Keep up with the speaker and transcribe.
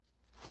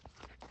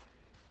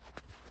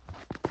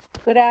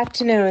Good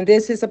afternoon.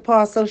 This is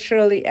Apostle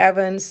Shirley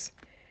Evans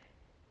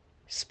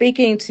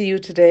speaking to you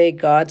today,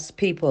 God's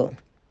people.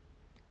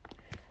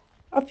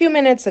 A few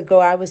minutes ago,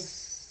 I was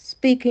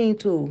speaking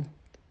to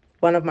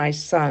one of my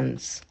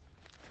sons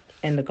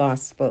in the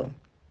gospel.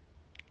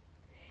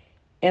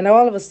 And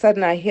all of a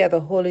sudden, I hear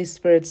the Holy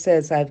Spirit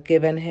says, I've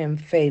given him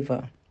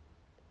favor.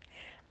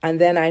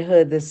 And then I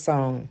heard this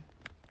song,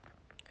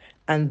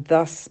 and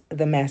thus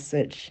the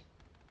message.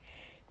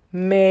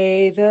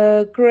 May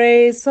the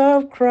grace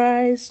of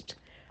Christ,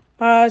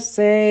 our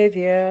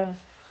Savior,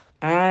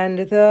 and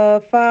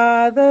the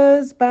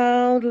Father's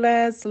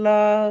boundless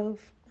love,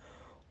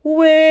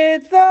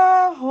 with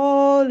the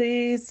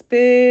Holy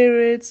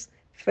Spirit's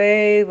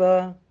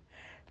favor,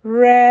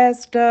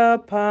 rest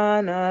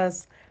upon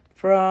us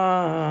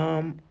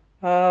from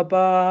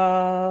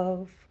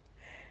above.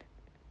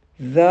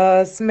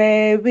 Thus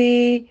may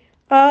we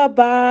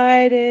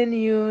abide in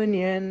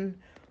union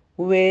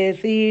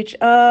with each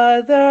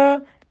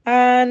other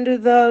and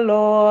the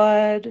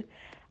Lord,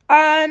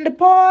 and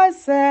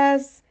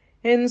possess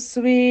in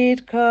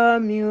sweet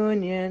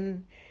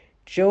communion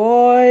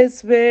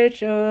joys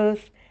which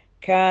earth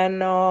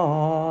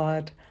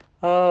cannot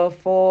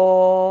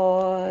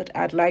afford.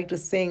 I'd like to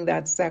sing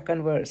that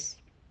second verse.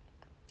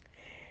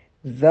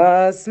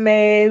 Thus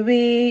may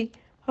we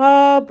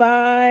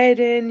abide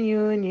in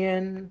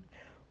union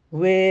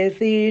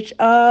with each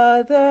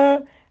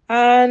other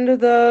and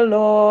the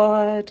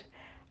Lord,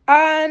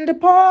 and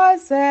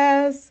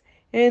possess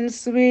in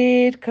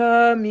sweet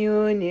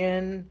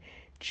communion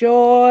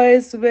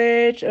joys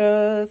which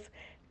earth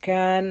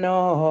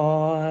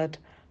cannot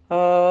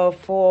afford.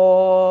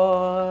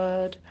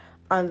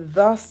 And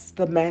thus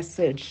the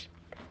message.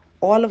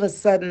 All of a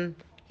sudden,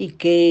 he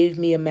gave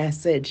me a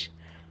message.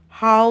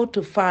 How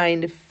to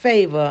find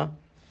favor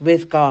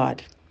with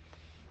God.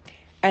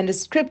 And the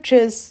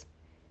scriptures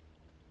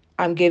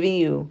I'm giving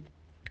you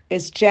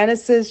is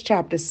Genesis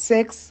chapter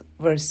 6,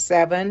 verse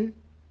 7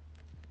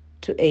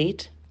 to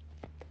 8,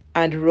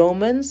 and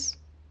Romans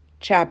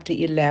chapter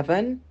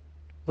 11,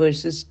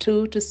 verses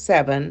 2 to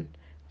 7,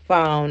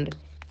 found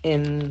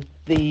in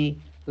the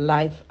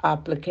Life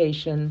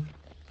Application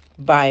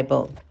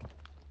Bible.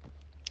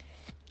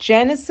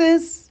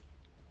 Genesis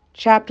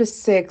chapter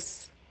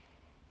 6,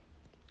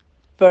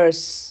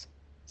 verse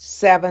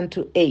 7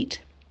 to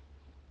 8.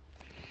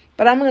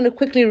 But I'm going to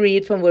quickly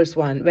read from verse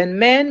 1. When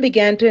men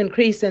began to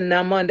increase in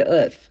number on the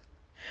earth,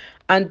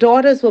 and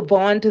daughters were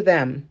born to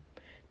them,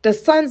 the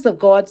sons of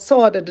God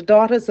saw that the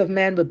daughters of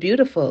men were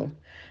beautiful,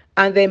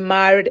 and they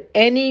married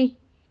any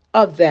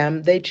of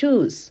them they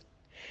chose.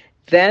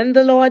 Then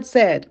the Lord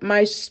said,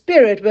 My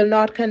spirit will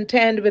not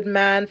contend with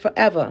man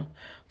forever,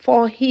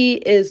 for he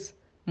is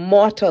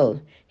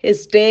mortal.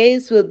 His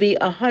days will be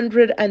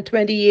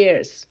 120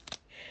 years.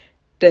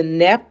 The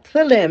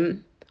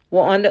Nephilim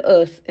were on the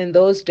earth in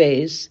those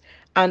days,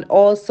 and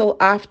also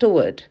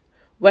afterward,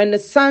 when the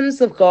sons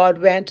of God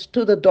went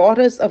to the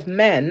daughters of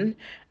men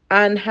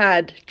and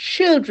had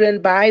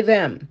children by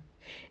them.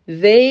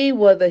 They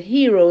were the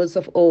heroes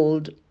of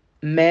old,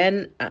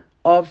 men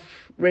of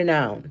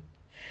renown.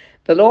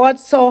 The Lord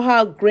saw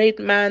how great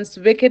man's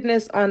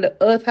wickedness on the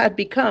earth had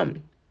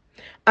become,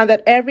 and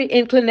that every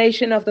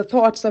inclination of the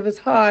thoughts of his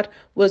heart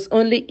was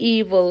only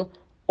evil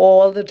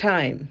all the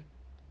time.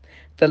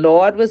 The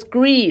Lord was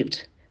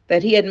grieved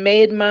that he had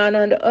made man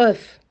on the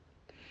earth,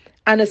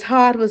 and his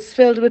heart was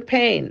filled with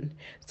pain.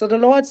 So the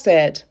Lord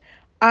said,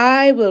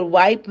 I will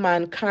wipe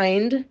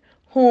mankind,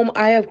 whom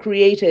I have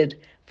created,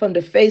 from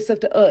the face of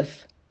the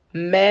earth,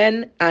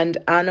 men and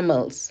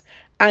animals,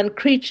 and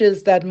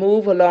creatures that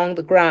move along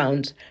the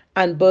ground,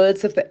 and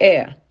birds of the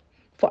air.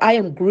 For I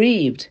am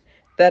grieved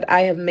that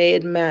I have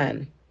made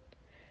man.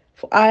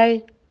 For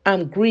I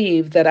am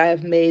grieved that I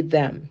have made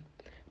them.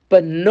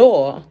 But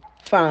Noah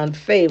found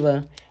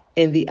favor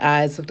in the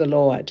eyes of the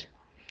Lord.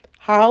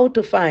 How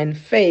to find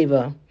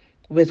favor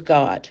with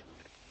God.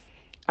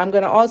 I'm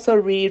going to also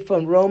read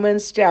from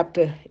Romans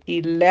chapter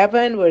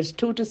 11, verse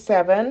 2 to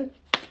 7.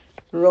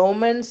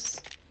 Romans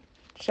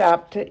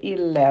chapter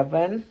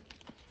 11,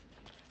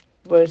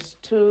 verse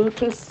 2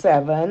 to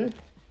 7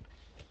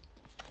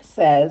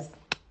 says,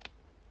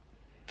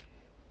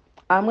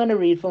 I'm going to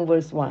read from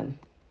verse 1.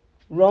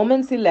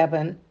 Romans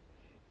 11,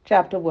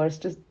 chapter verse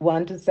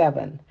 1 to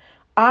 7.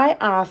 I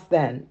ask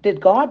then,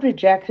 did God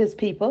reject his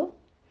people?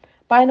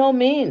 By no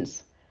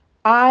means.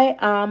 I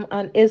am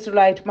an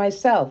Israelite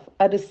myself,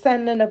 a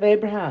descendant of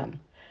Abraham,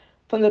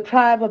 from the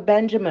tribe of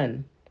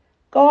Benjamin.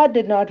 God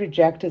did not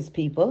reject his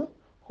people,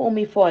 whom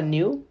he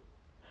foreknew.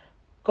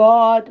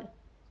 God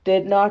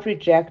did not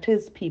reject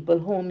his people,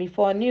 whom he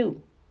foreknew.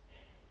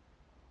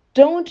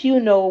 Don't you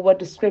know what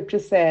the scripture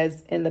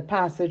says in the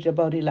passage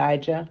about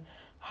Elijah,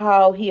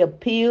 how he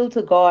appealed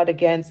to God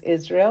against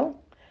Israel?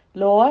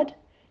 Lord,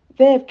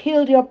 they have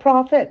killed your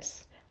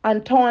prophets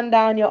and torn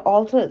down your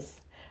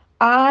altars.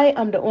 I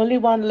am the only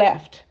one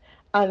left,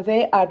 and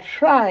they are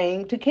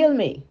trying to kill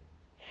me.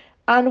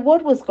 And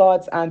what was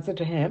God's answer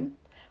to him?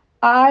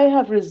 I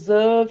have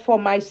reserved for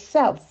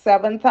myself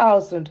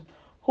 7,000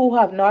 who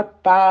have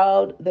not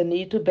bowed the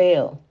knee to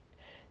Baal.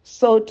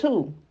 So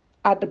too,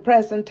 at the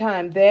present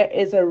time, there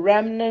is a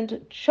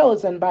remnant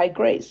chosen by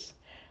grace.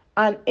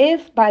 And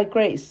if by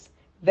grace,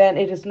 then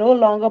it is no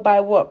longer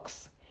by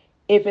works.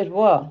 If it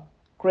were,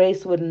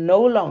 grace would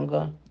no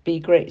longer be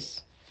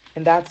grace.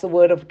 And that's the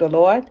word of the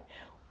Lord.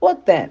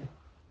 What then?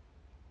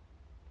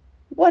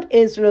 What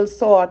Israel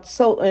sought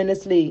so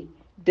earnestly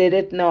did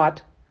it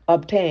not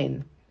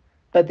obtain,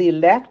 but the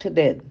elect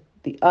did.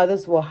 The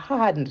others were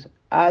hardened,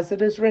 as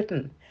it is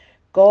written.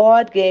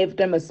 God gave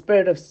them a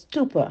spirit of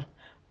stupor,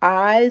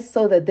 eyes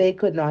so that they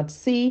could not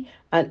see,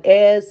 and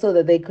ears so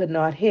that they could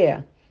not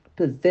hear,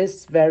 to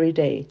this very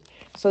day.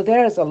 So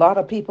there is a lot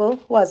of people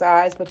who has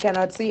eyes but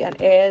cannot see, and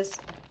ears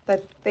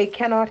that they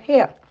cannot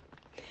hear.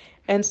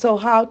 And so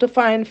how to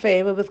find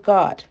favor with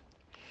God?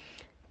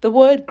 The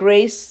word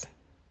grace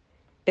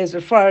is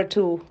referred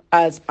to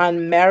as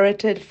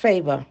unmerited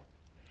favor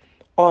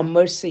or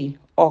mercy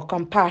or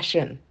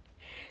compassion.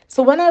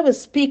 So when I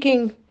was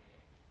speaking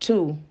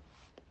to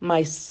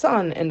my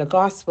son in the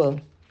gospel,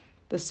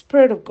 the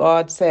Spirit of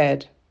God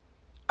said,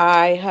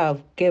 I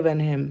have given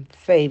him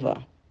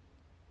favor.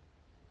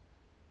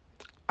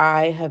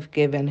 I have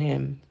given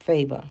him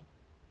favor.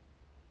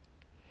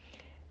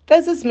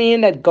 Does this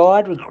mean that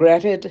God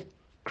regretted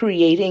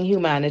creating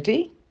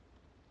humanity?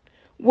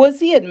 Was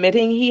he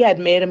admitting he had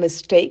made a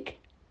mistake?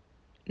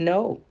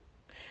 No.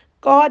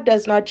 God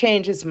does not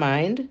change his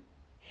mind.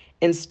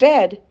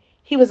 Instead,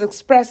 he was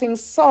expressing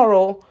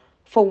sorrow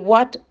for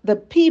what the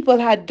people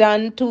had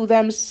done to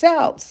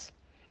themselves,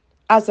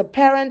 as a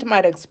parent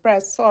might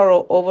express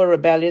sorrow over a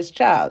rebellious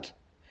child.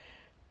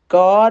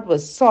 God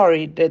was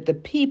sorry that the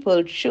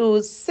people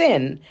chose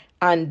sin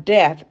and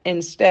death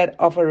instead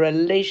of a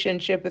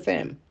relationship with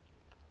him.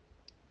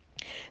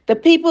 The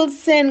people's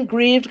sin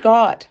grieved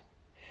God.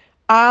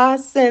 Our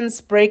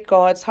sins break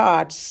God's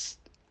heart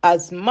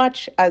as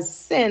much as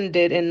sin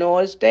did in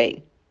Noah's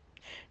day.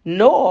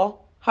 Noah,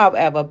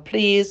 however,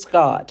 pleased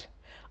God.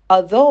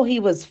 Although he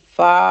was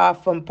far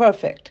from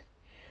perfect,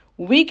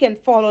 we can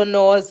follow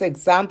Noah's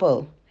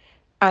example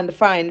and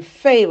find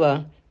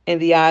favor in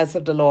the eyes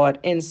of the Lord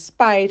in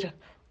spite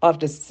of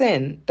the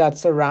sin that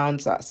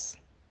surrounds us.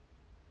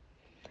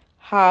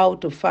 How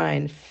to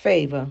find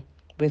favor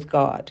with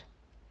God.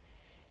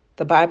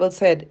 The Bible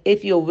said,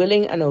 if you're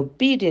willing and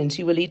obedient,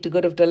 you will eat the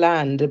good of the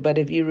land. But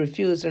if you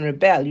refuse and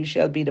rebel, you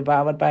shall be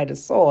devoured by the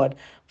sword,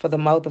 for the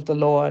mouth of the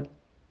Lord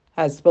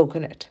has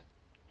spoken it.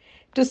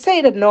 To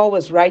say that Noah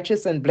was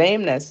righteous and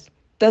blameless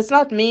does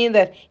not mean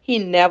that he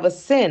never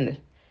sinned.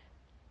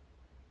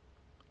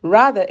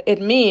 Rather,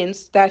 it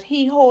means that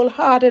he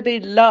wholeheartedly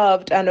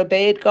loved and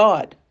obeyed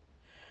God.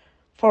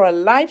 For a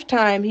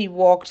lifetime, he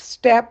walked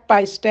step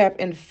by step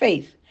in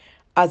faith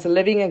as a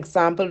living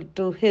example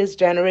to his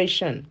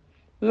generation.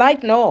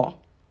 Like Noah,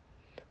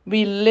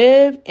 we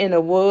live in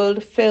a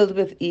world filled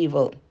with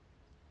evil.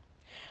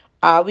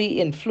 Are we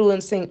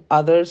influencing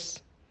others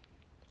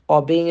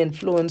or being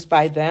influenced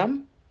by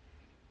them?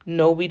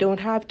 No, we don't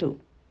have to.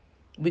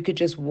 We could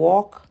just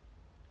walk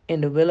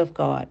in the will of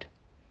God,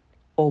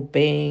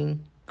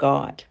 obeying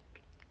God.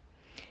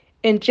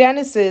 In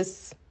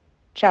Genesis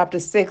chapter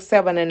 6,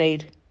 7, and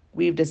 8,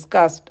 we've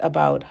discussed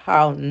about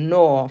how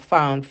Noah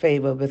found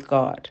favor with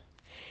God.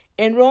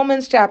 In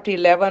Romans chapter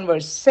 11,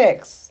 verse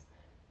 6,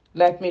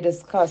 let me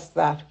discuss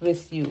that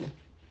with you.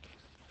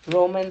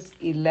 Romans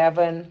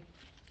 11,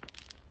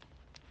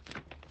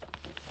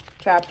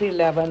 chapter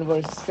 11,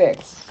 verse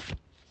 6.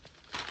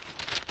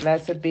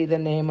 Blessed be the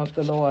name of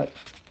the Lord.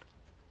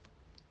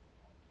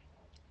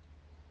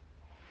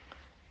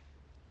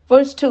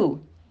 Verse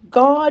 2,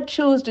 God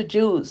chose the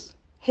Jews,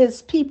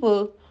 his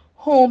people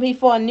whom he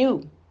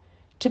foreknew,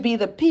 to be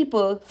the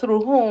people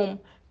through whom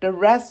the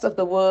rest of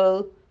the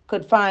world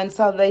could find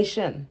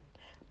salvation.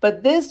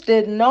 But this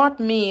did not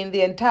mean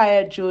the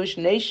entire Jewish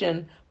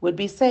nation would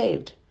be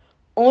saved.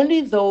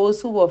 Only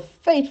those who were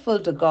faithful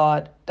to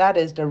God, that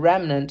is the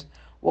remnant,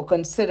 were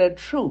considered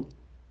true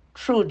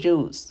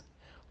Jews.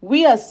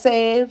 We are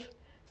saved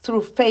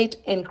through faith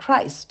in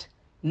Christ,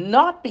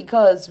 not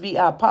because we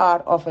are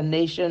part of a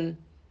nation,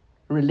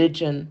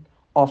 religion,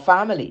 or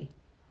family.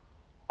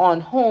 On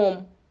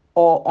whom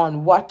or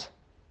on what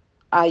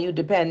are you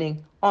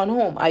depending? On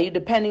whom? Are you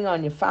depending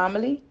on your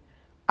family?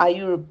 Are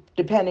you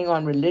depending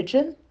on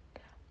religion?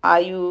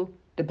 Are you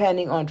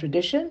depending on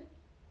tradition?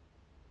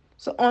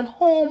 So on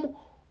whom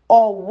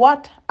or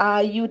what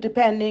are you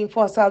depending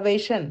for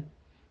salvation?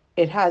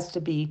 It has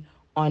to be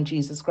on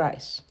Jesus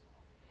Christ.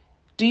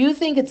 Do you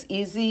think it's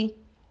easy?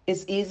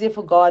 It's easier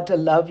for God to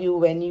love you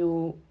when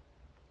you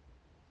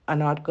are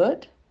not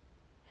good?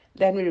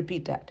 Let me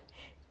repeat that.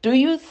 Do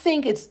you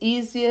think it's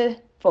easier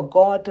for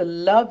God to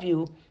love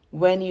you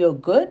when you're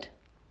good?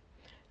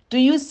 Do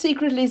you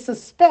secretly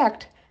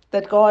suspect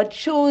that God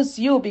chose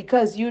you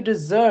because you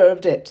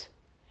deserved it?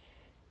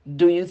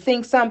 Do you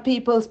think some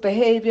people's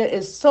behavior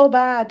is so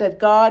bad that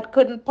God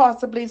couldn't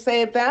possibly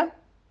save them?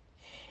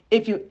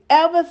 If you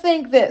ever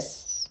think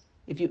this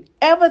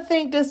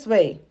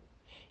way,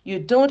 you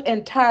don't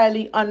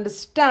entirely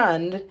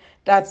understand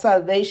that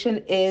salvation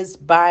is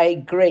by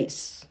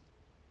grace.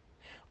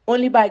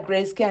 Only by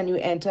grace can you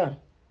enter.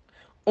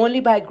 Only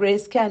by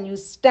grace can you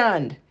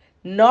stand,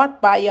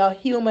 not by your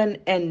human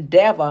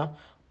endeavor,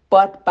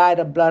 but by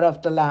the blood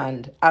of the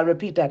Lamb. I'll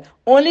repeat that.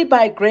 Only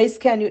by grace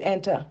can you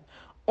enter.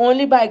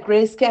 Only by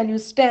grace can you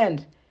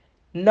stand,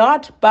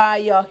 not by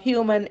your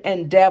human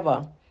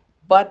endeavor,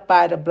 but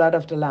by the blood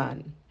of the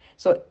Lamb.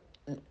 So,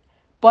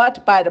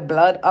 but by the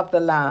blood of the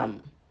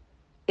Lamb.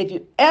 If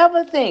you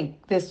ever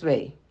think this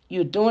way,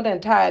 you don't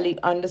entirely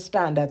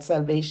understand that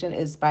salvation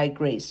is by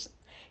grace.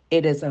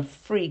 It is a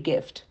free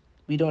gift.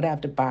 We don't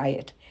have to buy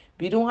it.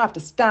 We don't have to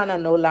stand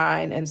on no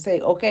line and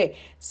say, okay,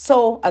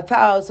 sow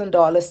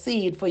 $1,000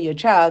 seed for your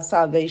child's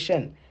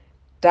salvation.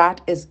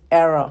 That is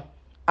error.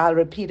 I'll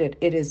repeat it.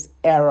 It is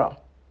error.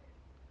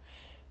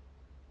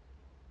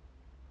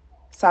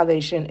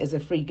 Salvation is a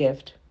free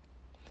gift.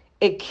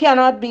 It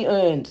cannot be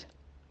earned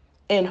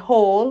in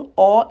whole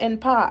or in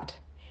part.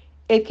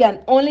 It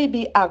can only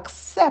be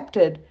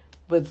accepted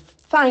with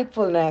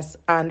thankfulness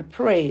and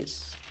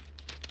praise.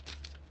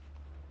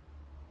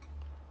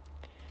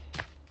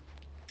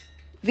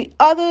 The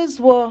others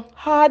were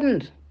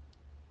hardened.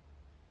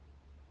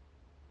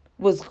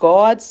 Was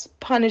God's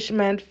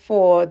punishment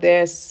for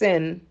their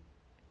sin.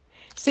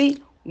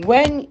 See,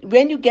 when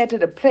you get to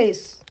the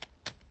place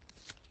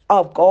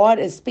of God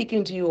is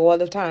speaking to you all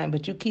the time,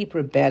 but you keep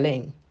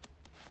rebelling,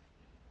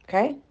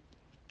 okay?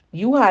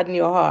 You harden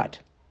your heart.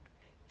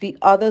 The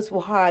others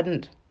were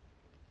hardened.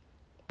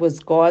 Was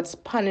God's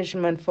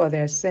punishment for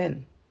their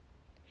sin.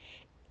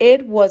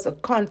 It was a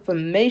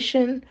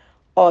confirmation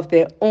of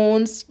their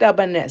own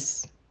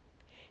stubbornness.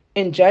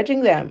 In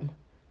judging them,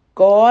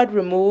 God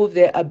removed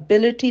their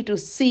ability to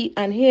see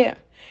and hear.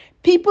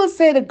 People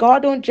say that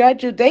God don't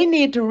judge you. They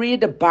need to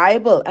read the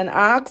Bible and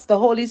ask the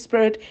Holy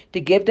Spirit to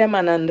give them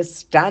an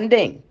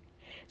understanding.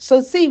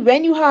 So see,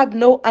 when you have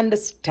no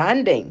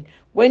understanding,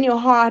 when your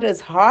heart is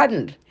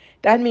hardened,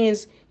 that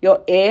means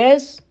your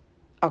ears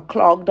are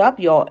clogged up,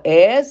 your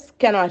ears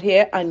cannot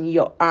hear, and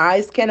your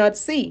eyes cannot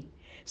see.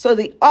 So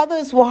the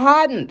others were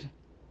hardened.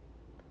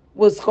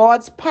 Was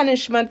God's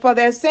punishment for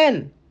their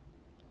sin.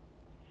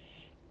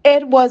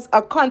 It was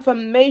a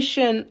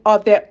confirmation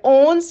of their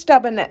own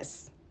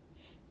stubbornness.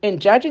 In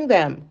judging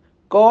them,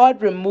 God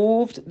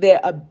removed their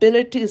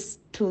abilities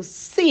to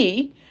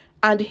see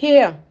and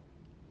hear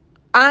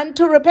and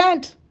to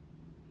repent.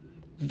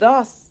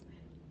 Thus,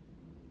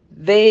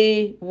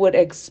 they would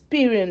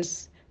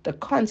experience the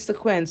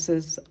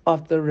consequences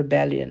of the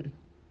rebellion,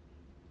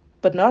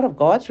 but not of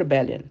God's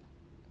rebellion,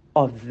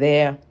 of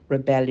their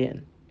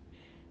rebellion.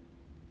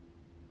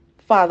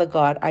 Father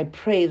God, I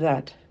pray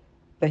that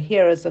the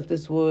hearers of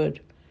this word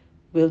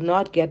will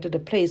not get to the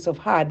place of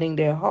hardening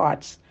their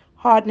hearts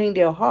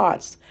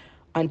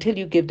until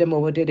you give them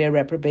over to their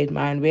reprobate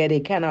mind where they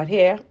cannot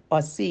hear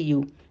or see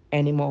you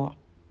anymore.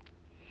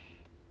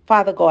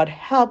 Father God,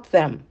 help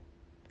them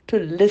to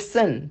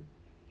listen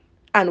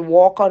and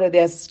walk out of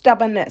their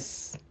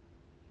stubbornness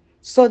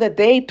so that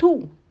they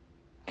too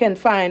can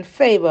find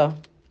favor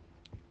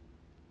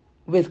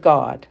with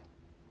God,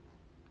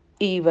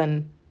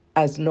 even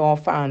as Noah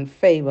found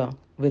favor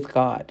with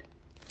God.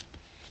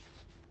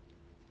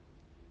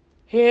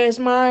 Here's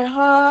my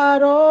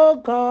heart, O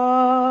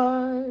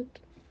God,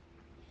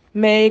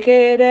 make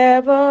it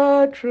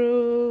ever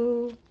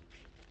true.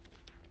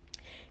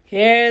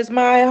 Here's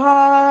my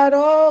heart,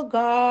 O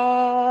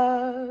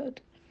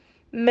God,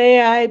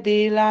 may I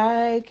be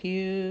like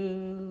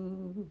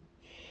you.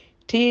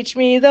 Teach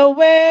me the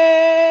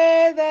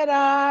way that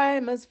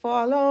I must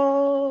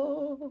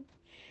follow.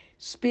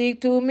 Speak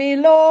to me,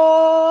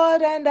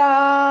 Lord, and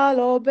I'll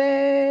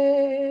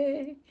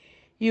obey.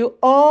 You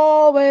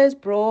always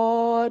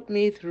brought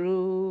me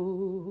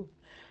through.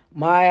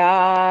 My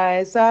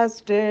eyes are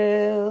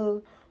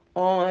still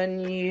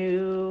on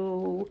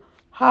you.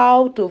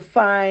 How to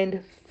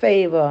find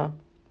favor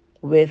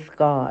with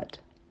God.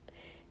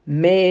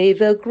 May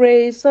the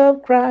grace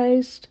of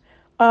Christ,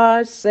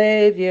 our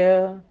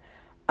Savior,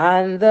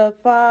 and the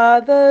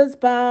Father's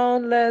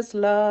boundless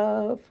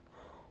love,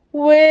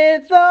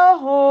 with the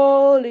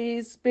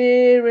Holy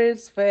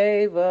Spirit's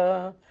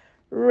favor,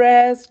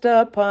 rest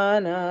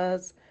upon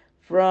us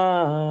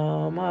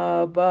from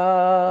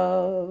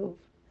above.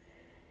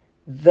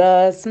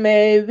 Thus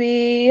may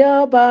we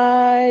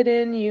abide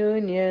in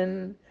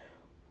union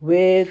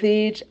with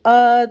each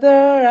other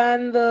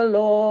and the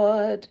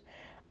Lord,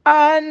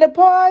 and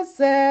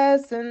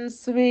possess in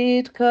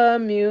sweet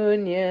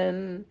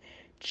communion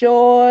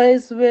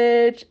joys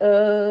which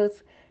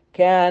earth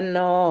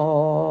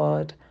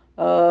cannot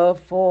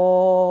afford.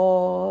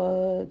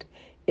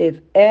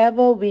 If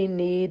ever we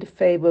need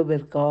favor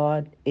with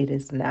God, it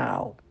is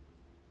now.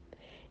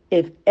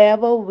 If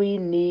ever we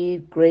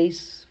need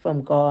grace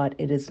from God,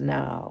 it is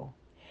now.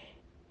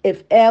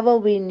 If ever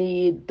we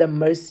need the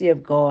mercy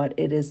of God,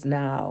 it is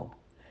now.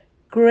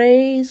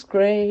 Grace,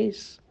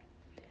 grace,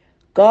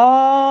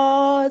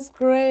 God's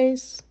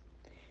grace,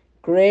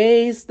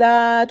 grace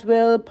that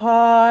will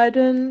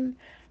pardon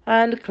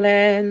and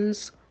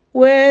cleanse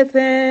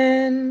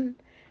within.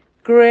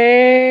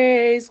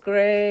 Grace,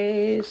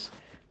 grace,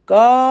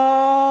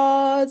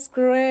 God's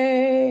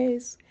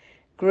grace,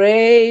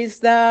 grace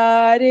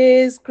that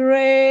is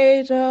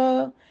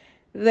greater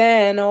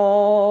than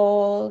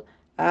all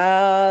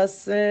our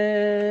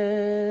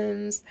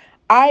sins.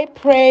 I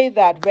pray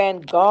that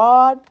when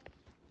God,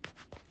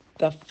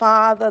 the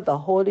Father, the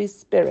Holy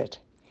Spirit,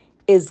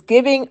 is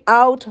giving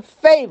out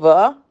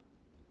favor,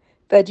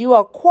 that you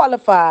are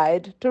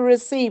qualified to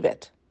receive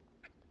it.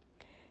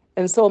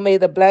 And so may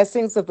the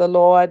blessings of the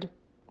Lord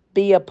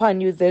be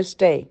upon you this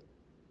day,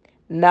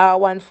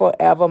 now and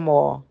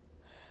forevermore.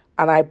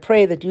 And I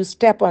pray that you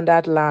step on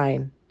that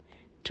line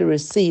to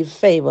receive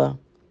favor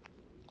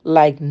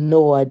like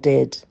Noah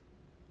did.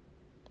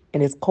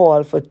 And it's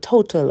called for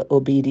total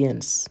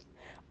obedience.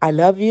 I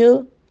love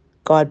you.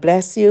 God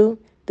bless you.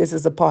 This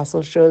is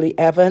Apostle Shirley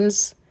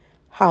Evans.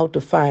 How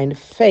to find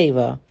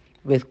favor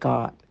with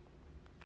God.